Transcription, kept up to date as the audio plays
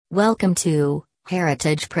Welcome to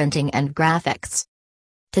Heritage Printing and Graphics.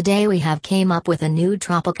 Today we have came up with a new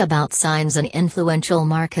topic about signs, an influential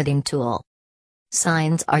marketing tool.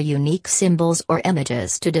 Signs are unique symbols or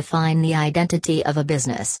images to define the identity of a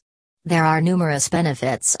business. There are numerous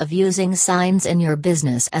benefits of using signs in your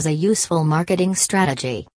business as a useful marketing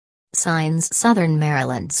strategy. Signs Southern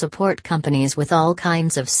Maryland support companies with all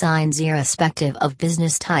kinds of signs irrespective of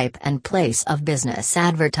business type and place of business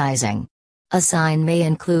advertising. A sign may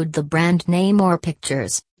include the brand name or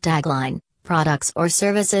pictures, tagline, products or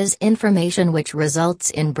services information which results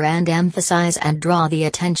in brand emphasis and draw the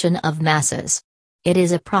attention of masses. It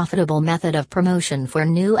is a profitable method of promotion for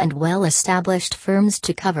new and well-established firms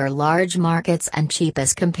to cover large markets and cheap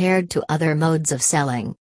as compared to other modes of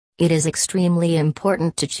selling. It is extremely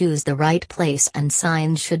important to choose the right place, and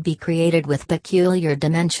signs should be created with peculiar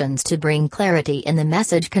dimensions to bring clarity in the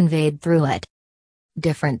message conveyed through it.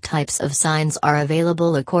 Different types of signs are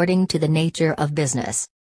available according to the nature of business.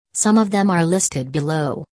 Some of them are listed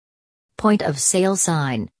below. Point of sale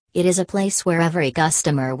sign. It is a place where every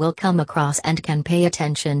customer will come across and can pay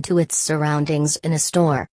attention to its surroundings in a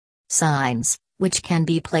store. Signs, which can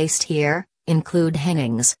be placed here, include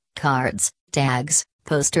hangings, cards, tags,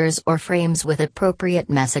 posters or frames with appropriate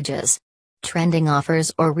messages. Trending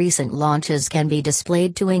offers or recent launches can be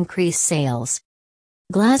displayed to increase sales.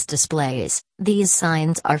 Glass displays. These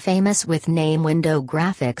signs are famous with name window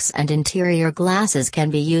graphics, and interior glasses can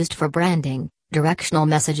be used for branding, directional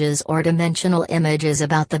messages or dimensional images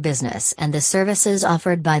about the business and the services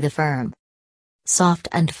offered by the firm. Soft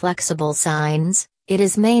and flexible signs. It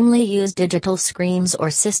is mainly used digital screens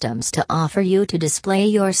or systems to offer you to display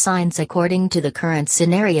your signs according to the current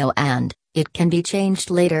scenario, and it can be changed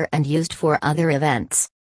later and used for other events.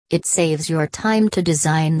 It saves your time to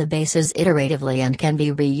design the bases iteratively and can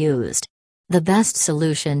be reused. The best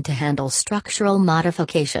solution to handle structural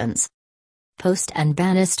modifications. Post and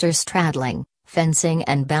banister straddling, fencing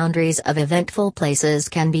and boundaries of eventful places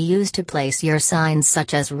can be used to place your signs,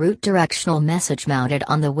 such as route directional message mounted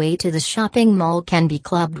on the way to the shopping mall can be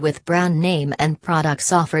clubbed with brand name and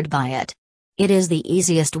products offered by it. It is the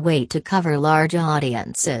easiest way to cover large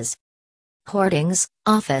audiences. Hoardings.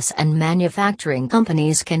 Office and manufacturing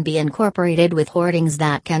companies can be incorporated with hoardings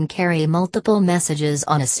that can carry multiple messages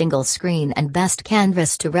on a single screen and best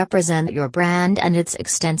canvas to represent your brand and its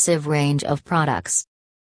extensive range of products.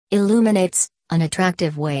 Illuminates. An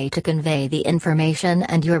attractive way to convey the information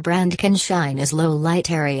and your brand can shine as low light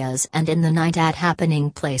areas and in the night at happening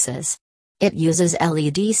places. It uses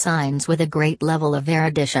LED signs with a great level of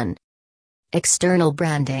erudition. External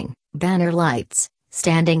branding. Banner lights,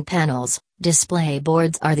 standing panels, display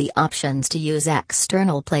boards are the options to use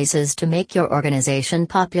external places to make your organization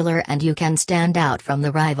popular and you can stand out from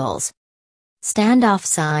the rivals. Standoff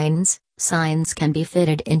signs. Signs can be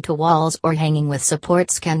fitted into walls or hanging with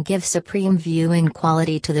supports can give supreme viewing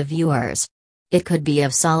quality to the viewers. It could be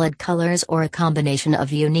of solid colors or a combination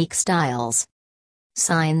of unique styles.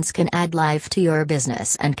 Signs can add life to your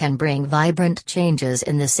business and can bring vibrant changes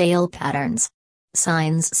in the sale patterns.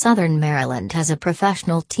 Signs Southern Maryland has a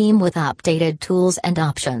professional team with updated tools and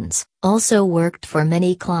options, also worked for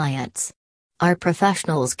many clients. Our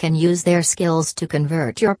professionals can use their skills to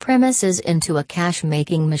convert your premises into a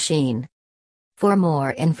cash-making machine. For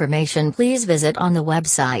more information, please visit on the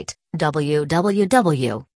website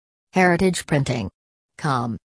www.heritageprinting.com.